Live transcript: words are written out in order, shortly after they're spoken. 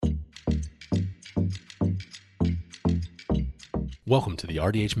Welcome to the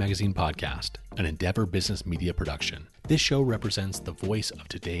RDH Magazine podcast, an Endeavor Business Media production. This show represents the voice of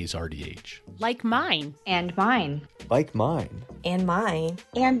today's RDH. Like mine. And mine. Like mine. And mine.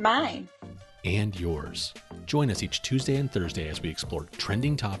 And mine. And yours. Join us each Tuesday and Thursday as we explore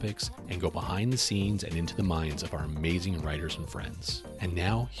trending topics and go behind the scenes and into the minds of our amazing writers and friends. And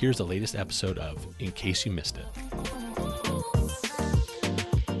now, here's the latest episode of In Case You Missed It.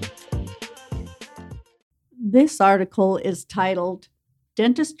 This article is titled,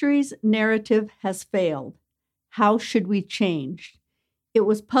 Dentistry's Narrative Has Failed. How Should We Change? It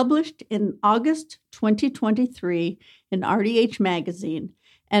was published in August 2023 in RDH Magazine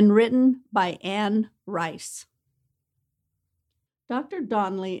and written by Anne Rice. Dr.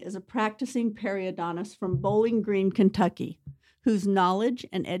 Donnelly is a practicing periodontist from Bowling Green, Kentucky, whose knowledge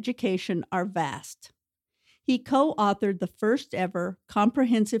and education are vast. He co-authored the first ever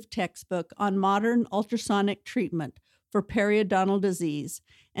comprehensive textbook on modern ultrasonic treatment for periodontal disease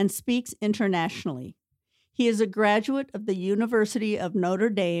and speaks internationally. He is a graduate of the University of Notre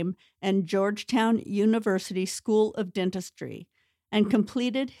Dame and Georgetown University School of Dentistry and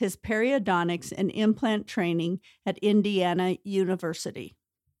completed his periodontics and implant training at Indiana University.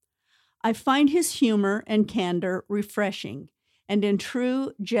 I find his humor and candor refreshing, and in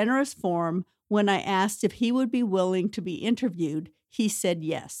true, generous form, when I asked if he would be willing to be interviewed, he said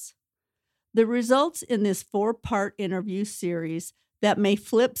yes. The results in this 4-part interview series that may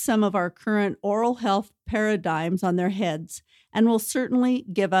flip some of our current oral health paradigms on their heads and will certainly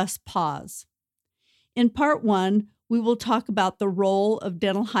give us pause. In part 1, we will talk about the role of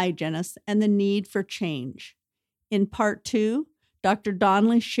dental hygienists and the need for change. In part 2, Dr.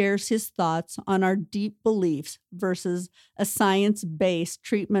 Donnelly shares his thoughts on our deep beliefs versus a science-based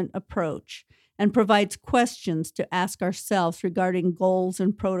treatment approach, and provides questions to ask ourselves regarding goals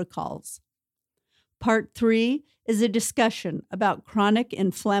and protocols. Part 3 is a discussion about chronic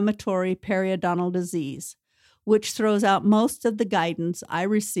inflammatory periodontal disease, which throws out most of the guidance I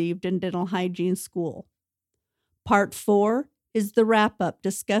received in dental hygiene school. Part 4 is the wrap-up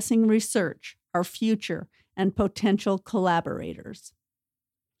discussing research, our future, and potential collaborators.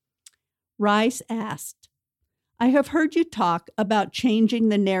 Rice asked, I have heard you talk about changing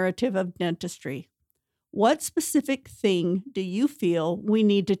the narrative of dentistry. What specific thing do you feel we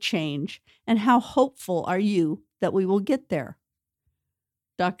need to change, and how hopeful are you that we will get there?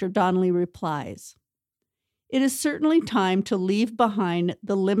 Dr. Donnelly replies, It is certainly time to leave behind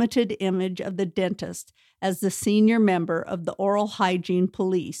the limited image of the dentist as the senior member of the oral hygiene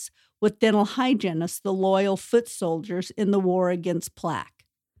police, with dental hygienists the loyal foot soldiers in the war against plaque.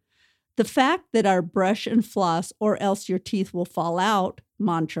 The fact that our brush and floss or else your teeth will fall out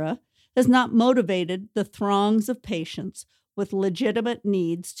mantra has not motivated the throngs of patients with legitimate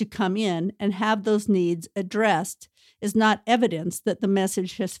needs to come in and have those needs addressed is not evidence that the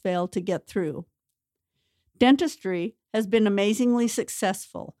message has failed to get through. Dentistry has been amazingly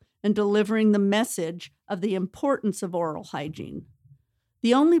successful in delivering the message of the importance of oral hygiene.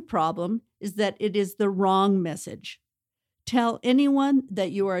 The only problem is that it is the wrong message. Tell anyone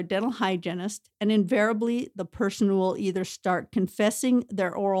that you are a dental hygienist, and invariably the person will either start confessing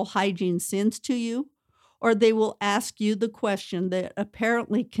their oral hygiene sins to you, or they will ask you the question that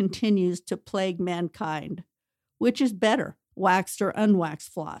apparently continues to plague mankind. Which is better, waxed or unwaxed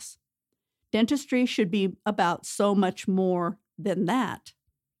floss? Dentistry should be about so much more than that.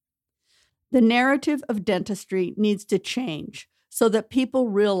 The narrative of dentistry needs to change so that people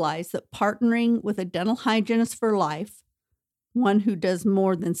realize that partnering with a dental hygienist for life, one who does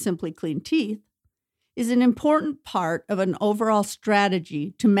more than simply clean teeth, is an important part of an overall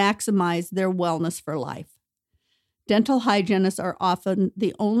strategy to maximize their wellness for life. Dental hygienists are often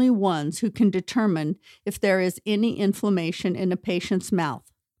the only ones who can determine if there is any inflammation in a patient's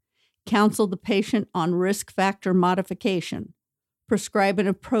mouth, counsel the patient on risk factor modification, prescribe an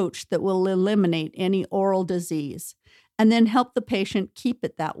approach that will eliminate any oral disease, and then help the patient keep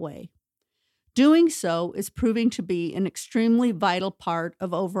it that way. Doing so is proving to be an extremely vital part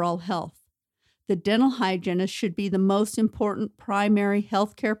of overall health. The dental hygienist should be the most important primary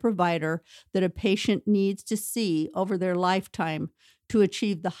healthcare provider that a patient needs to see over their lifetime to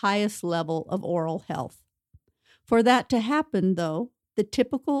achieve the highest level of oral health. For that to happen, though, the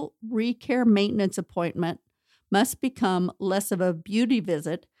typical recare maintenance appointment must become less of a beauty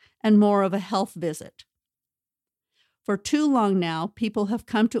visit and more of a health visit. For too long now, people have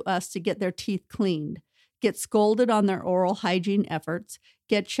come to us to get their teeth cleaned, get scolded on their oral hygiene efforts,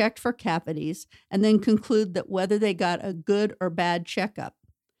 get checked for cavities, and then conclude that whether they got a good or bad checkup.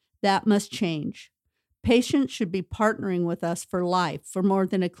 That must change. Patients should be partnering with us for life, for more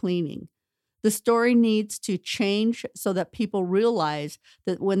than a cleaning. The story needs to change so that people realize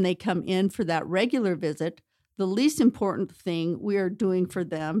that when they come in for that regular visit, the least important thing we are doing for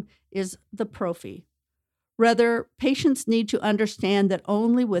them is the prophy. Rather, patients need to understand that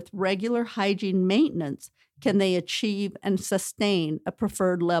only with regular hygiene maintenance can they achieve and sustain a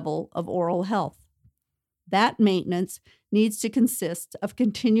preferred level of oral health. That maintenance needs to consist of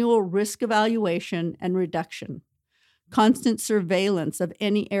continual risk evaluation and reduction, constant surveillance of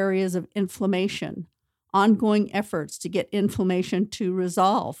any areas of inflammation, ongoing efforts to get inflammation to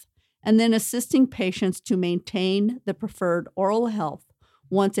resolve, and then assisting patients to maintain the preferred oral health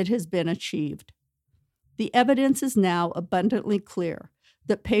once it has been achieved. The evidence is now abundantly clear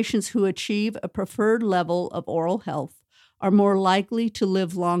that patients who achieve a preferred level of oral health are more likely to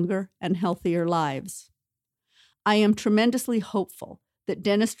live longer and healthier lives. I am tremendously hopeful that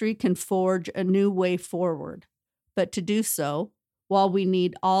dentistry can forge a new way forward. But to do so, while we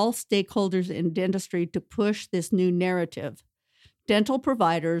need all stakeholders in dentistry to push this new narrative, dental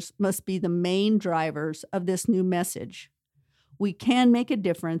providers must be the main drivers of this new message. We can make a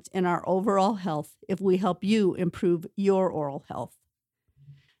difference in our overall health if we help you improve your oral health.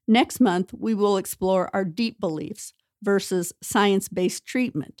 Next month, we will explore our deep beliefs versus science-based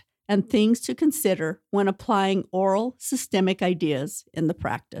treatment and things to consider when applying oral systemic ideas in the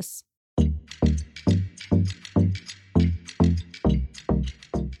practice.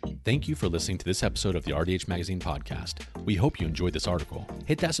 Thank you for listening to this episode of the RDH Magazine podcast. We hope you enjoyed this article.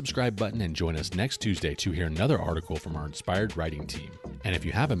 Hit that subscribe button and join us next Tuesday to hear another article from our inspired writing team. And if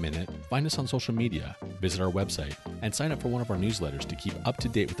you have a minute, find us on social media, visit our website, and sign up for one of our newsletters to keep up to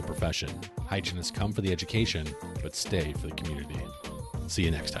date with the profession. Hygienists come for the education, but stay for the community. See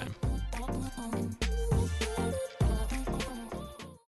you next time.